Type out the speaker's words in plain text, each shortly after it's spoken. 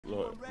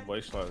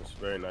wasteland is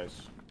very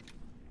nice.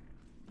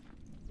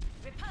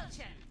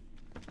 Repulsion.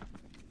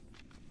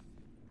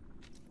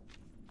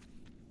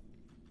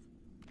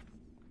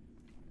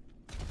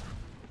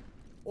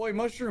 Oi,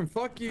 Mushroom,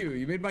 fuck you.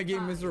 You made my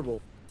game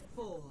miserable.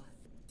 4,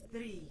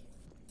 3,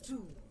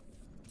 2,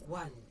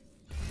 1.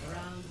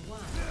 Round 1.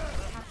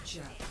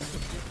 Capture.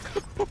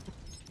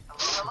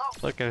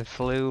 Fucking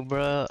flu,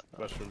 bro.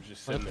 Mushroom's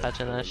just I'm sitting there.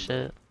 touching that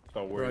shit. Not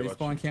Bro, worried you about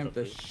spawn you, camped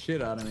the stuff,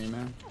 shit out of me,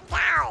 man.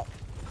 Wow.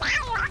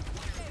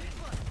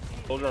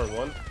 Soldier on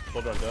one.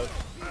 Soldier on dead.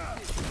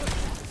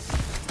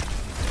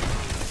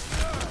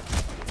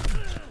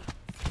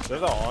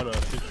 There's an Ana.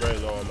 She's very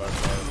low on my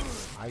side.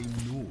 I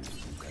knew you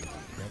can do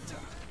better.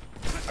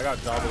 I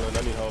got Goblin.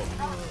 I need help.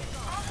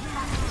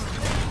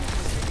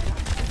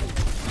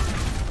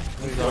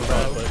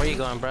 Where you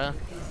going, bro?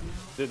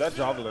 Dude, that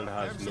Javelin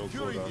has no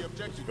cooldown.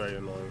 It's very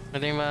annoying. I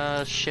think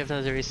Shift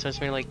has a resource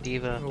meter like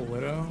Diva. Oh,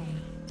 Widow?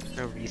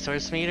 A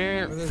resource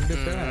meter? Where does it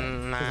get that?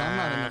 Nah. Because I'm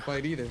not in the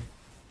fight either.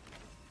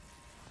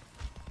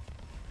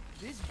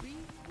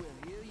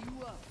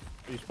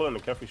 He's pulling the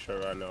Keffi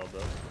shirt right now,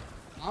 bro.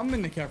 I'm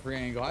in the Kefri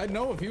angle. I'd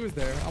know if he was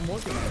there. I'm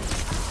looking at it.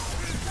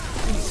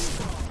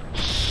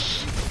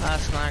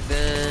 That's not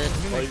good.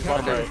 I'm in the he's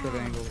bottom right. Kefri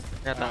angle.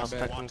 Got the house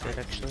back good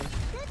actually.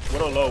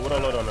 Widow low on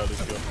that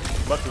this kill.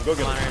 Mushroom, go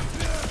get Honor. him.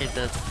 He's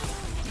dead.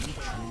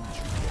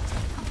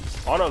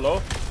 Ana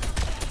low.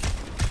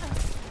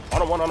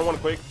 On one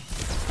quick.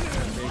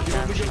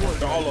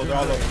 They're all low,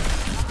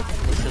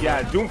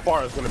 Yeah,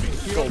 Doomfar is gonna be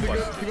so much.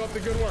 Keep up the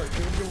good work.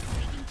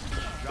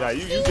 Yeah,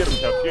 you get them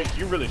tough.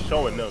 You're really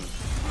showing them.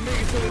 I'm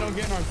making sure they don't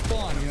get in our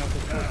spawn. You know, it's a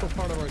critical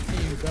part of our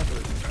team's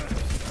effort.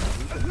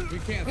 We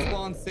can't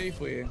spawn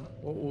safely.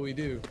 What will we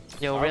do?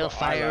 Yo, real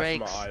fire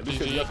rakes.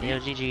 GG. Yo,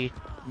 GG.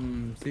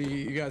 See,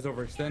 you guys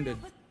overextended.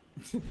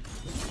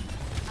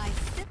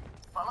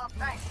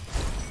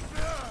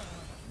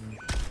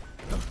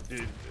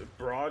 Dude,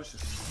 Barrage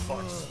is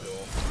fucked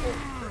still. Holy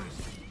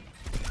Christ.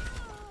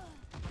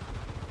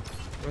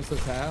 Where's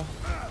this half?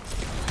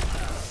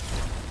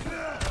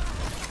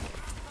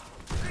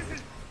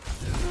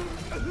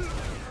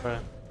 Bro.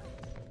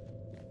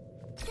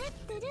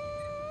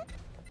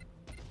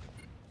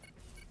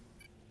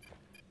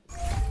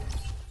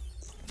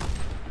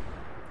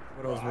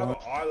 What else? I have an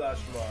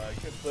eyelash line. I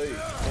can't play.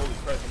 Holy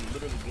Christ, I'm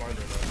literally blind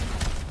right now.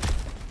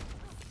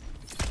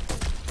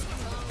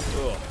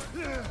 Ugh.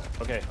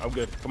 Okay, I'm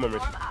good. Come on,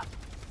 Rich.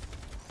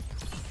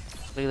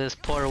 Look at this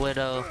poor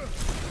widow. Look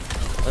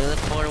at this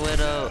poor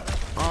widow.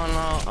 Oh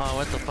no. Oh,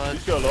 what the fuck? You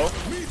still low?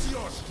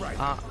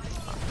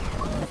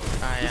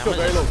 Alright,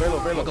 Very low.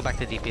 I'm gonna go back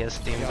to DPS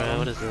team, bro.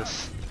 What is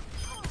this?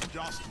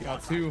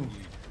 Got two.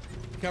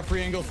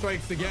 Kefri angle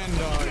strikes again,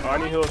 dog. I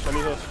need heals.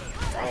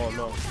 Oh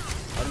no.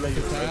 I didn't make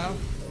it. Half.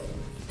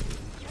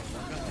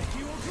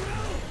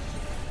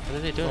 What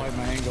is he doing?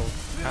 My angle.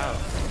 How?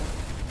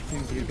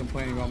 Seems to be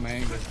complaining about my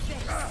angle.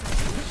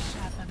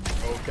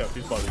 Oh, Kev,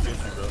 he's about to get you,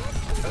 bro.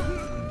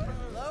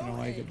 I don't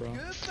like it, bro.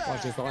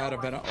 Watch this. I'll add a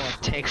better.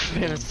 Take for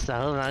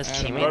himself, not his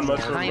Adam, teammates. Run.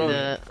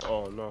 Kinda.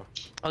 Oh no.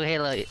 Okay,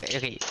 look.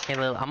 Okay, hey,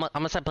 look. I'm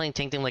gonna start playing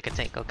tank team like a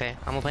tank. Okay,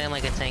 I'm gonna play him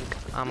like a tank.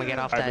 I'm gonna get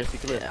off that.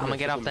 I'm gonna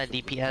get off that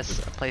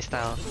DPS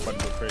playstyle.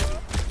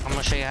 I'm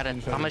gonna show you how to. I'm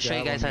gonna show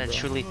you guys how to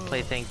truly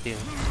play tank team,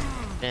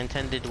 the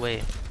intended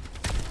way.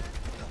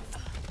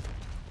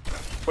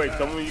 Wait,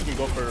 tell me you can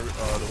go for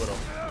the Widow.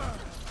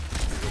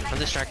 I'm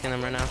distracting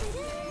them right now.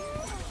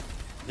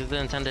 This is the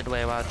intended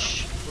way.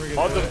 Watch.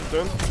 Hold the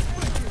soon.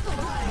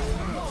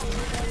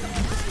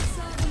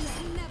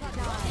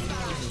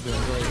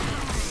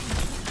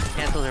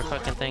 Cancel their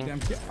fucking thing.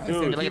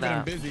 Dude, look at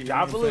that.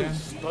 Javelin.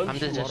 I'm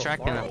just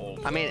distracting them.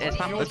 I mean, it's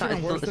not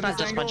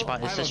just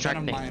SpongeBob. It's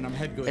distracting.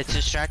 It's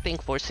distracting,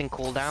 forcing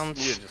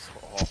cooldowns,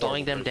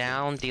 slowing them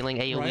down, dealing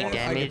AOE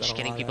damage,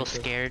 getting people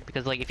scared.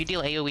 Because like, if you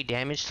deal AOE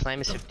damage,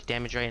 Slime is 50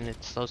 damage, right, and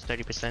it slows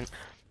 30%.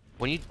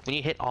 When you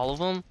hit all of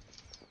them,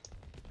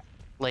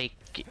 like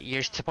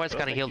your support's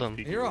gotta heal them.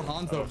 You're a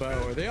Hanzo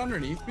bow. Are they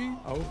underneath me?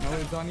 Oh no,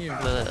 it's on you.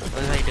 Look, this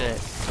is how you do it.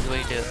 This is what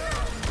you do it.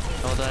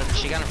 Oh,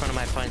 she got in front of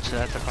my punch, so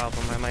that's a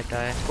problem. I might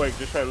die. Wait,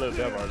 just try to live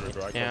that armor,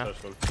 bro. I can't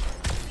touch them.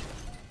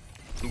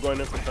 I'm going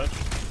in for touch.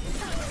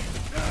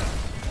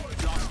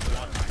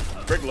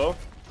 Break low.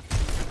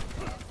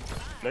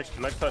 Next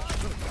touch.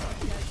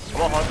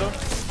 Come on, Hanzo.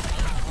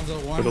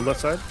 Hanzo one. To the left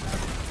side.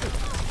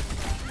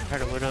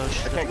 Heard a widow. I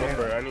can't go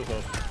for it. I need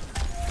heals.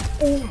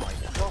 Oh my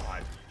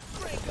god.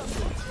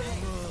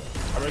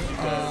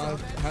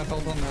 Half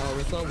health on the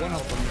Orisa, 1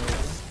 health on the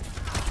Orisa.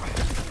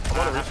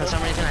 For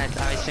some reason, I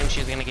assumed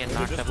she was gonna get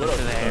knocked up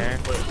into the air.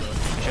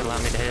 She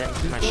allowed me to hit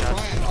my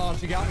shots. Oh,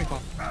 she got me.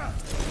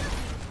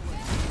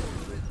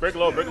 Break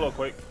low,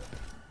 quick.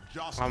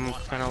 I'm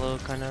kinda low,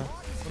 kinda.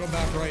 Little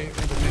back right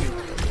into mini.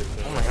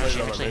 Oh my god,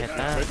 she actually hit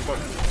that. Oh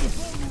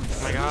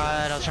my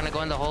god, I was trying to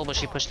go in the hole, but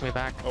she pushed me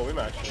back. Oh, we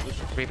matched.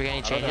 Reaper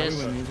getting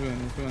changes? He's doing.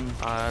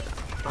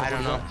 I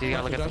don't know. You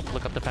gotta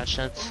look up the patch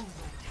notes.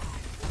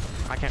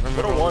 I can't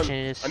remember all the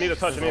changes. I need a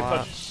touch.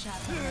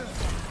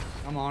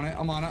 I'm on it.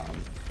 I'm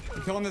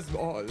killing this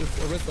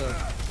Orisa.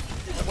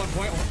 At 1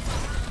 point.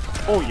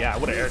 Oh yeah,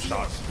 what an air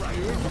shot.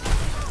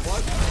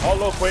 What? All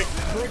low quick.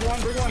 Brig one.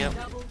 Yep.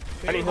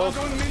 I need heals.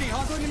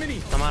 Hanzo in the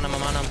mini. I'm on him.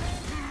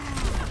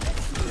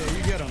 Yeah,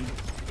 you get him.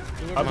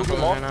 I'll do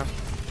them all. Right now.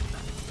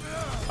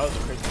 That was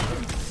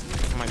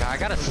crazy. Oh my god, I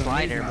got a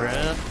slider,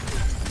 bro.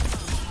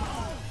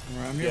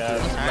 I'm here Yeah,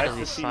 for it's it. nice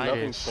to see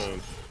nothing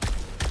change.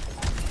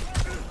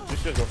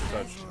 This shit go for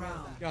touch.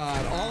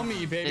 God, all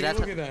me, baby. Dude,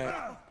 Look at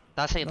that.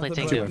 That's how you play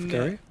Nothing Tank. but You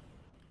net.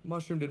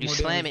 Mushroom did more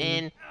slam damage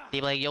than in, they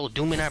be like, yo,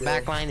 Doom in our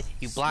backline,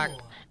 you block,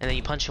 and then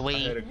you punch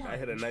away, I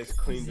hit a nice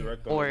clean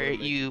direct on or the road,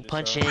 you make it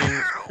punch just, in.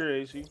 It's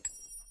crazy.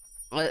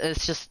 Well,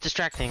 it's just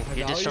distracting. The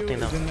You're value disrupting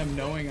is them. in them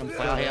knowing I'm still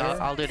Well, yeah,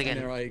 there, I'll do it and again.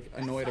 they're like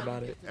annoyed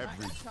about it.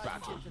 Every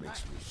battle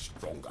makes me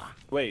stronger.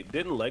 Wait,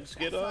 didn't legs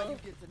get Oh,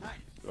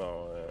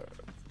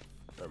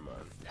 never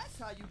mind. That's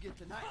how you get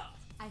tonight.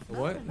 The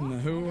what? And the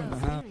who? And the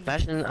how?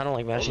 Bastion, I don't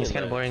like Bastion. He's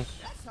kind of boring.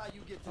 That's how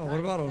you get Oh,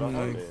 what about No, him? I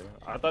Like,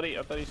 mean,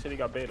 I thought he said he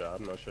got beta.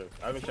 I'm not sure.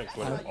 I haven't checked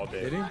Twitter all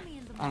day. did he? I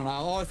don't know.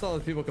 All I saw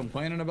was people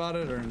complaining about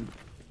it or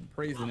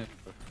praising it.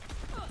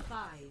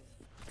 5,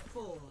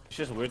 4, It's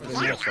just weird to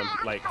see that some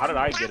like. How did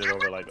I get it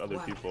over like other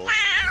people?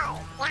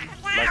 Like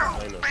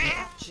complaining.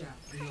 capture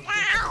the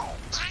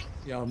objective.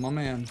 Yeah, my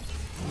man.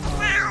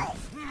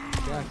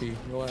 Jackie,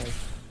 relax.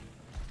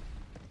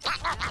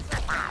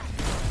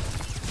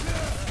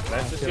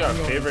 Nice to see our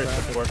favorite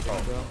support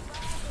call.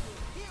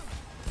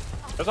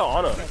 That's all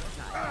Ana.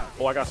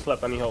 Oh, I got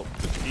slept. I need help.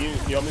 Can you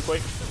help me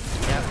quick?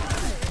 Yep.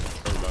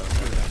 Never mind.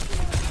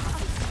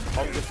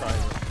 I'm just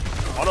trying.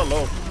 Ana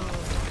low.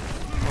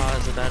 Oh,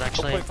 is it that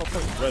actually? Quick.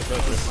 Rest.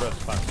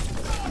 Fast.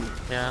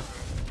 Yeah.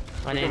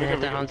 I need We to hit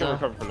can that Hanzo.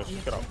 recover from this.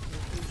 Just get out.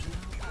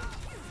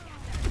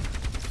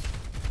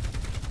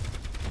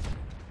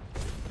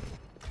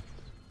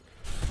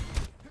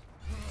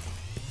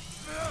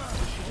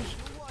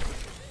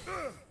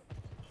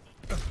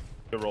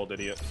 Good rolled,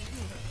 idiot.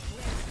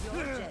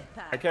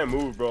 I can't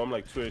move, bro. I'm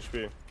like 2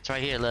 HP. It's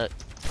right here, look.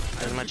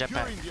 There's my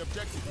jetpack.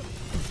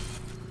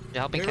 You're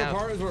helping Favorite Cap.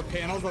 part is where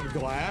panels of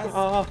glass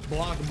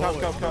block Cap.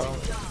 bullets, bro.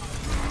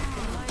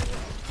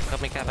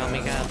 Help me Cap.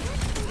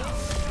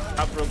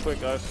 Cap real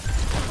quick, guys.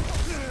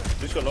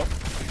 Just go low.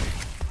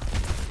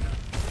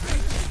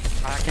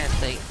 I can't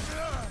see.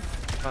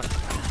 Fuck.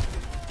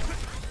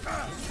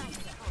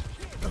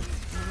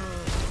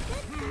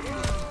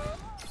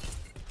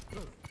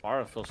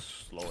 Bara feels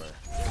slower.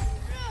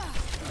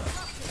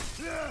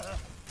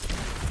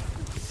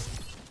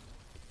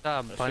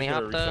 Bunny Let's hop just get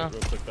a though. reset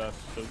real quick, guys,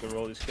 so we can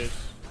roll these kids.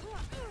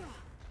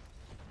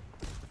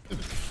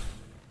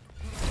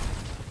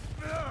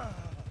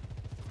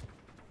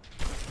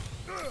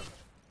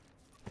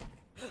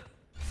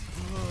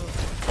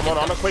 Come on,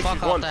 I'm a quick. Fuck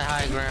He's off one. that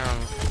high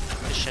ground.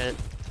 Good shit.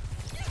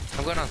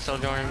 I'm going on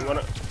Sojourn. I'm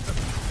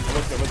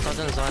with you.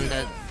 Sojourn's on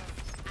dead.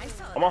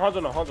 I'm on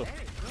Hanzo now, Hanzo.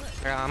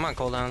 Yeah, I'm on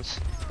cooldowns.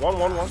 One.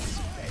 Hanzo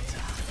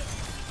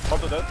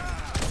dead.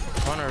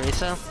 On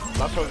Orisa.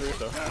 Last one's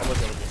Risa. I'm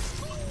with you.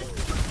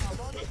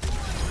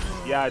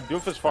 Yeah,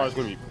 Doomfist far is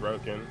gonna be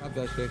broken. Got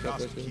that shit.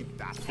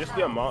 Just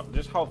the amount,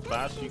 just how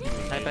fast you can.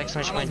 Type X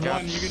Smash One, Point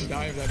drops. you can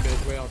dive that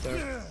bitch way out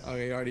there.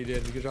 Okay, you already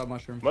did. Good job,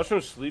 Mushroom.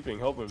 Mushroom's sleeping.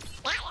 Help him.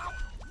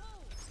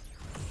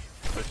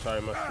 Oh,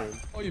 sorry, Mushroom.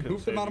 Oh, you Couldn't booped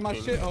him save out of the my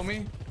king. shit,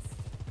 homie.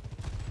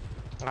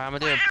 I'm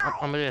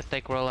gonna do a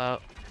thick rollout.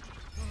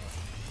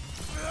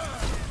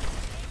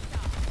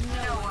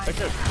 I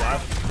can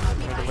splash.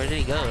 Where did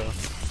he go?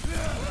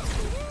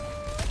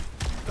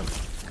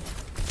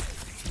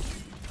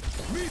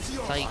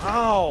 Like,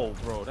 Ow,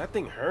 bro, that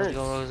thing hurts.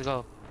 let's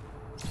go.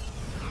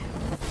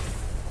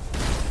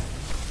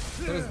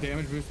 That was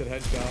damage boosted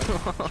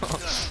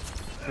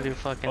headshot. Dude,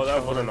 fucking. Oh, that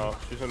was trolling. one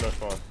off. She's in there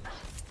spawn.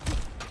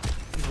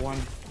 He's one.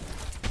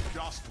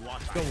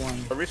 Still one.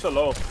 Orisa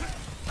low.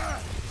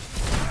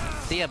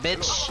 See ya,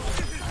 bitch.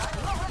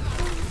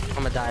 I'm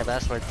gonna die, but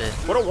that's worth it.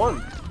 What a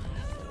one.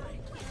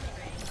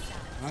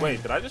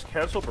 Wait, did I just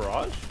cancel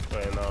barrage?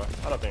 Wait, no,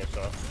 I don't think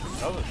so.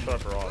 That was a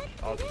short barrage.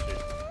 I'll just see.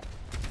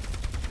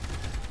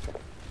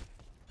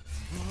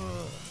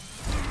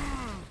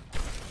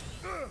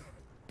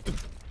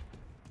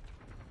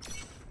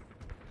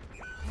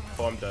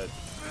 Oh, I'm dead.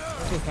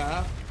 This is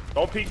half.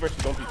 Don't peek, Mercy.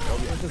 Don't peek.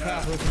 This is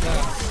half.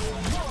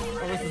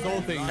 Oh, this is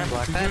old thing. Can I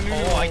block She's that? doing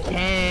Oh, I ult.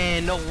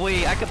 can. No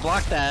way. I could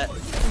block that.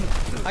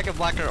 I could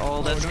block her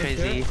all. That's no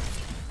crazy. shit.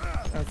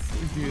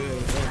 That's dude.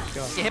 Let's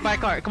go. Get hit by a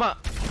car. Come on.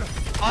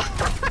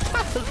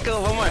 Oh, let's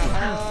go. One more.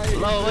 You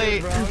No, did,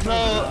 wait. bro.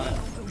 No.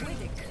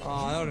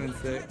 Oh, that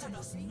would've been sick.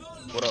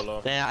 What up,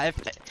 low? Yeah,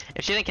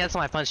 if she didn't cancel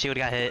my punch, she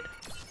would've got hit.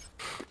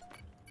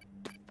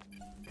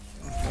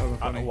 That would've been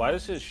funny. Why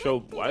does it show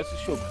blue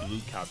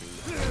capping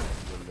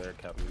when they're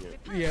capping it?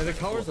 Yeah, the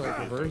colors are like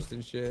reversed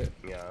and shit.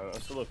 Yeah,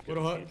 that's a look. What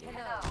a hook.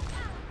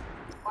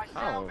 My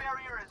sound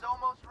barrier is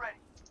almost ready.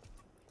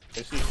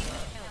 Let's see.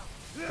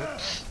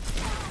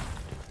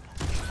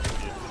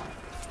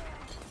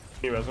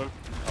 Can you res him?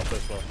 I'll play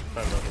slow.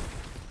 Try and res him.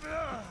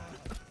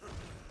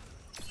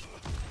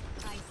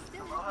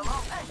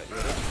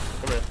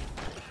 Come here.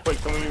 Quick,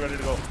 tell me when you're ready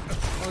to go.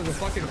 Oh, there's a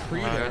fucking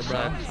pre there, bro.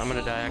 I'm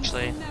gonna die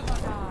actually.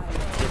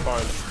 You're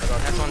fine. I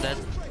That's one dead.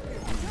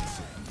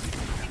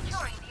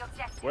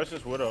 Where's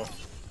this Widow?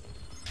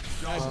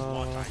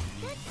 Oh,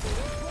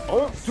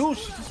 Oh, dude,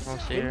 she just... I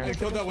don't see her. I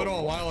killed that Widow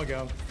a while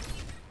ago.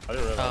 I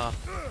didn't realize.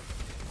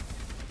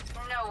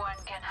 No one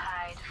can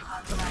hide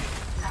from my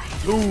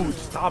sight. Dude,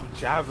 stop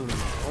javelin.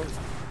 Oh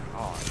my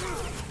god.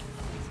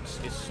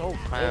 It's so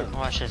Alright, cold.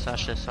 watch this,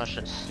 watch this, watch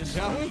this.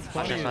 Javelin's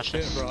funny as watch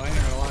shit, this. bro. I ain't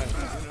gonna lie.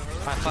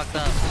 I fucked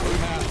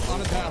up.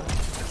 On a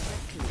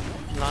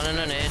path.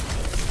 No, nade.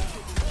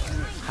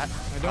 I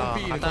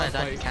thought I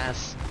died to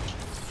Cass.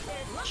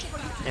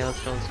 Hey, let's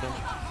go, let's go.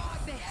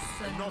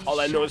 All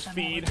I know is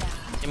feed.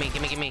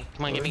 Gimme.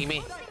 Come on,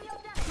 gimme.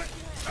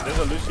 There's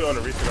a Lucio and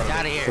a Reese. Get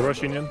out of here.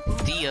 Rush Union.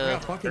 Dia.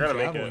 Fucking They're gonna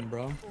make javelin, it.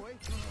 bro.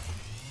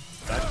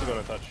 It's actually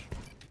gonna touch.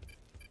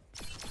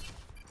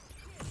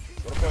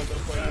 Go to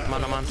point.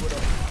 Come on.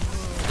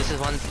 This is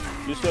one.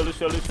 Lucio.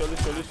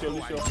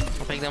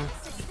 I'll pick them.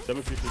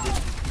 Double free.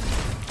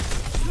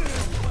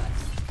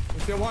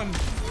 Let's get one.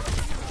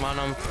 Come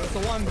on, That's the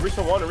one. Reese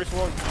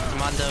one.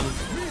 I'm on them.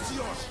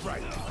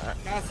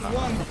 Gas is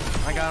one.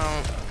 I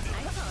got him.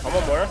 Come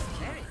on, Moira.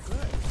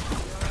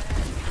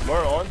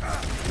 Moira on.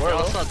 Moira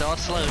low. They're all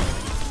slow.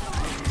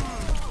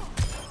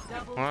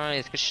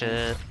 Nice, good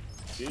shit.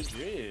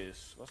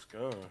 GG's. Let's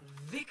go.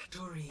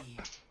 Victory.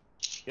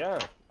 Yeah,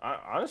 I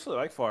honestly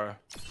like Pharah.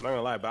 I'm not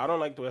gonna lie, but I don't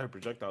like the way her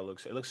projectile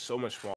looks. It looks so much smaller.